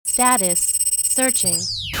Status. Searching.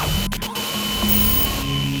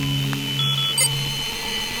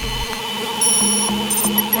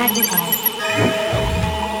 Magnify.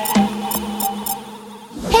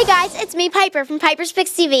 Hey guys, it's me, Piper, from Piper's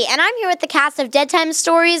Picks TV, and I'm here with the cast of Dead Time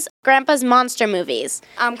Stories, Grandpa's Monster Movies.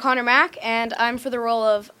 I'm Connor Mack, and I'm for the role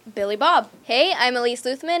of Billy Bob. Hey, I'm Elise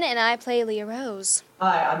Luthman, and I play Leah Rose.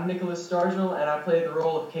 Hi, I'm Nicholas Stargell, and I play the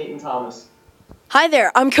role of Caton Thomas. Hi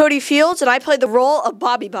there, I'm Cody Fields, and I play the role of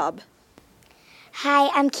Bobby Bob. Hi,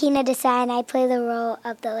 I'm Kina Desai, and I play the role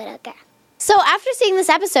of the little girl. So after seeing this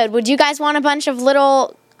episode, would you guys want a bunch of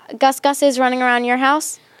little Gus Gus's running around your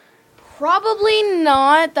house? Probably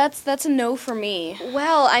not. That's a no for me.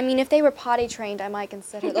 Well, I mean, if they were potty trained, I might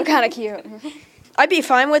consider. They're kind of cute. I'd be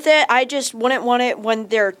fine with it. I just wouldn't want it when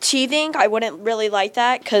they're teething. I wouldn't really like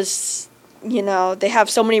that because, you know, they have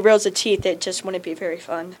so many rows of teeth. It just wouldn't be very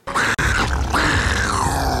fun.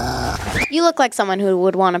 You look like someone who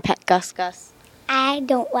would want a pet Gus Gus. I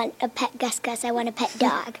don't want a pet Gus Gus. I want a pet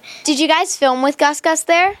dog. Did you guys film with Gus Gus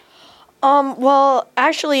there? Well,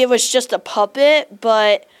 actually, it was just a puppet,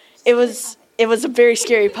 but it was a very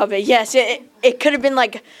scary puppet. Yes, it could have been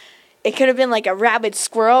like a rabid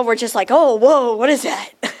squirrel. We're just like, oh, whoa, what is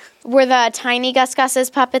that? Were the tiny Gus Gus's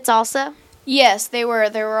puppets also? Yes, they were.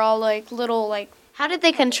 They were all like little like. How did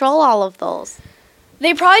they control all of those?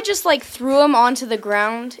 They probably just like threw them onto the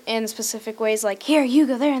ground in specific ways, like here you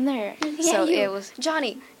go there and there. So you. it was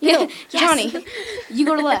Johnny. yeah, Johnny. You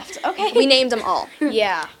go to left. Okay. We named them all.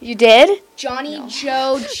 Yeah. You did? Johnny,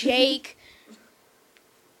 Joe, Jake.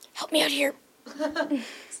 Help me out here.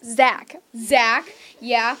 Zach.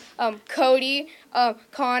 Yeah. Cody.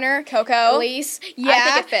 Connor. Coco. Elise. Yeah.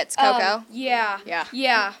 I think it fits, Coco. Yeah. Yeah.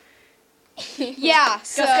 Yeah. Yeah.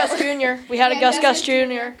 So, Gus Gus Jr. We had a Gus Gus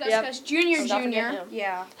Jr. Gus Junior. Don't forget him.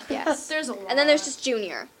 Yeah. Yes. There's a lot. And then there's just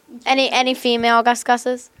Junior. Any female Gus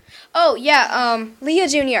Gus's? Oh yeah. Leah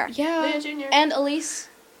Junior. Yeah. Leah Jr. And Elise.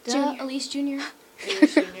 Junior. Elise Junior.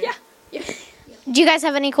 Yeah. Do you guys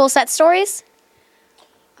have any cool set stories?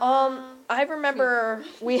 I remember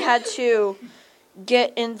we had to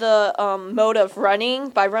get in the mode of running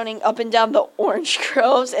by running up and down the orange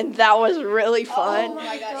groves, and that was really fun. Oh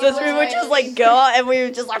my God. So we would just like go, and we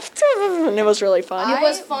would just like, and it was really fun. It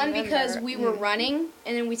was fun because we were running,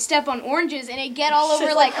 and then we'd step on oranges, and it'd get all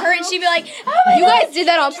over like her, and she'd be like, "Oh my You God." guys did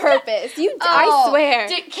that on purpose. I Oh. swear.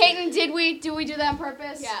 Caton, did we do that on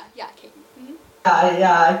purpose? Yeah, Caton.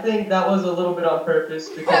 I think that was a little bit on purpose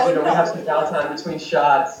because, we have some downtime between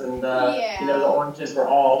shots and, the oranges were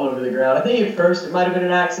all over the ground. I think at first it might have been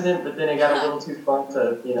an accident, but then it got a little too fun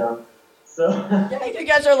to, so. Yeah, you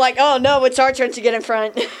guys are like, oh no, it's our turn to get in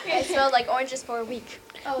front. I smelled like oranges for a week.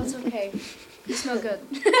 Oh, it's okay. You smell good.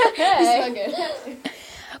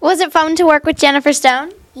 Was it fun to work with Jennifer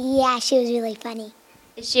Stone? Yeah, she was really funny.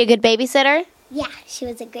 Is she a good babysitter? Yeah, she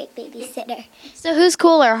was a great babysitter. So who's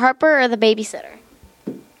cooler, Harper or the babysitter?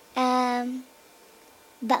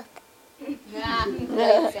 Both.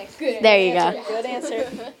 There you go. Good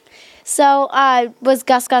answer. So, was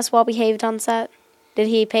Gus Gus well behaved on set? Did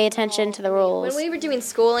he pay attention to the rules? When we were doing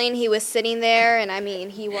schooling, he was sitting there, and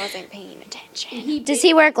he wasn't paying attention. Does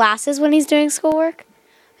he wear glasses when he's doing schoolwork?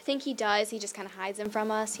 I think he does. He just kind of hides them from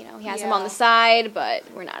us. He has them on the side, but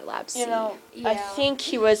we're not allowed to see. I think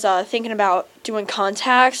he was thinking about doing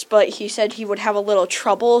contacts, but he said he would have a little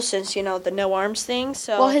trouble since, the no arms thing.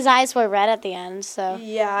 So Well, his eyes were red at the end, so.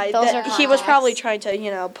 yeah, Those are he was contacts. probably trying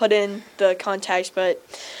to, put in the contacts, but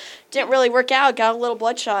didn't really work out. Got a little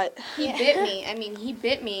bloodshot. He bit me. He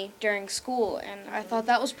bit me during school, and I thought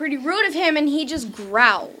that was pretty rude of him, and he just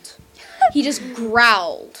growled.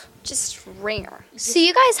 Just rare. So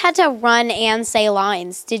you guys had to run and say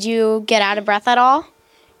lines. Did you get out of breath at all?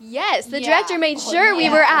 Yes, the Yeah. director made sure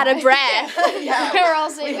we were out of breath. Or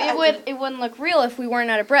else it wouldn't look real if we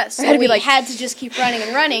weren't out of breath. So Had to be we like- had to just keep running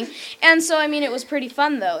and running. And so, it was pretty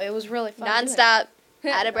fun, though. It was really fun. doing it. Non-stop,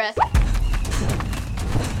 out of breath.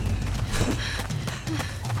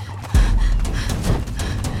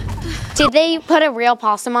 Did they put a real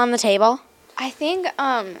possum on the table? I think,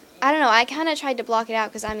 I don't know, I kind of tried to block it out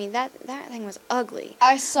because, that thing was ugly.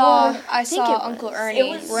 I saw think it Uncle was.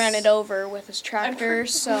 Ernie ran it over with his tractor,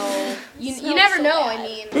 so you never know.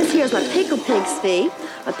 This here's a pickled pig's feet,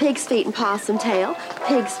 a pig's feet and possum tail,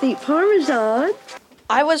 pig's feet parmesan.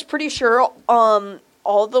 I was pretty sure all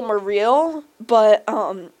of them were real, but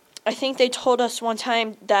I think they told us one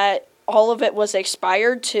time that all of it was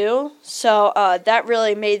expired too. So that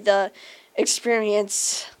really made the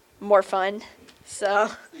experience more fun.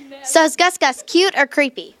 So is Gus Gus cute or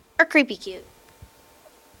creepy? Or creepy cute?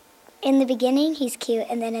 In the beginning, he's cute,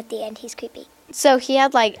 and then at the end, he's creepy. So he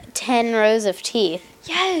had like 10 rows of teeth.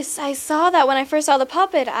 Yes, I saw that when I first saw the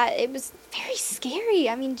puppet. It was very scary.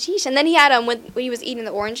 I mean, geesh. And then he had when he was eating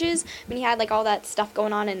the oranges, when he had like all that stuff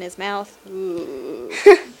going on in his mouth. Ooh.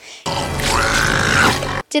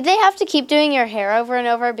 Did they have to keep doing your hair over and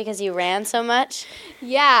over because you ran so much?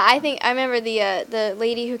 Yeah, I remember the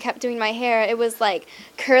lady who kept doing my hair. It was like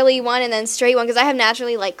curly one and then straight one because I have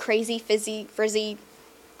naturally like crazy frizzy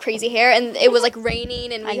crazy hair, and it was like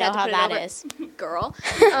raining and we had to put it over. Is. Girl.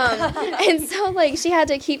 And so like she had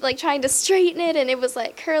to keep like trying to straighten it, and it was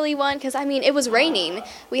like curly one because I mean it was raining.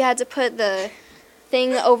 We had to put the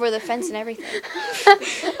thing over the fence and everything.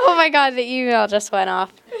 Oh my God, the email just went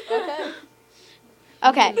off.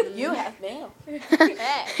 Okay. You have mail.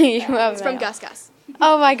 You have It's from mail. Gus Gus.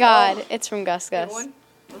 Oh my God, it's from Gus Gus.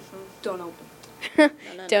 Don't open.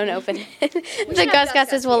 Don't open it. The Gus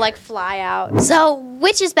Gus's will like fly out. So,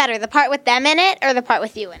 which is better, the part with them in it or the part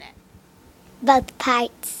with you in it? Both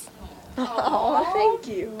parts. Oh, thank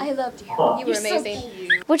you. I loved you. You were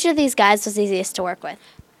amazing. Which of these guys was easiest to work with?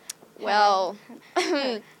 Well,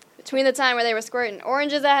 between the time where they were squirting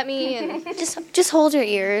oranges at me and Just hold your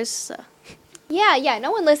ears. yeah, no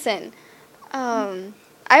one listened. I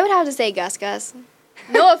would have to say Gus Gus.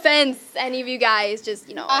 No offense, any of you guys, just,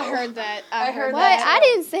 you know. I heard that. I heard What? I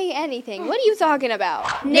didn't say anything. What are you talking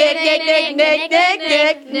about? Nick,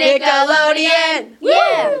 Nickelodeon.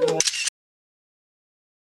 Yeah.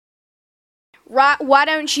 Right, why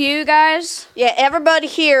don't you guys Yeah, everybody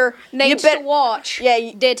here, you needs bet. to watch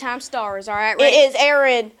Yeah, Daytime Stars, all right? it is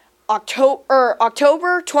airing October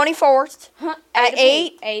 24th at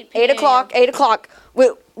 8 o'clock. 8 o'clock.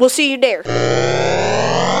 We'll see you there.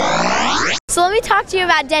 So let me talk to you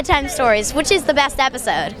about Dead Time Stories. Which is the best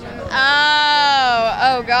episode?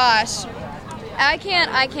 Oh gosh. I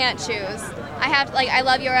can't choose. I have I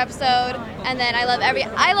love your episode, and then I love every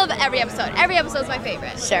episode. Every episode's my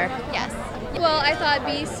favorite. Sure. Yes. Well, I thought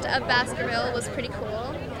Beast of Baskerville was pretty cool.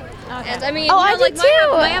 And I mean, Oh, I did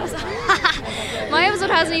too. My episode, my episode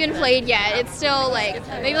hasn't even played yet. It's still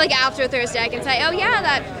maybe after Thursday I can say, oh yeah,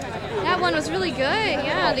 that one was really good.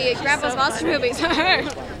 Yeah, the Grandpa's Monster movies.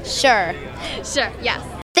 Sure. Sure. Yes.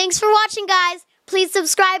 Thanks for watching, guys. Please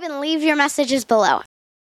subscribe and leave your messages below.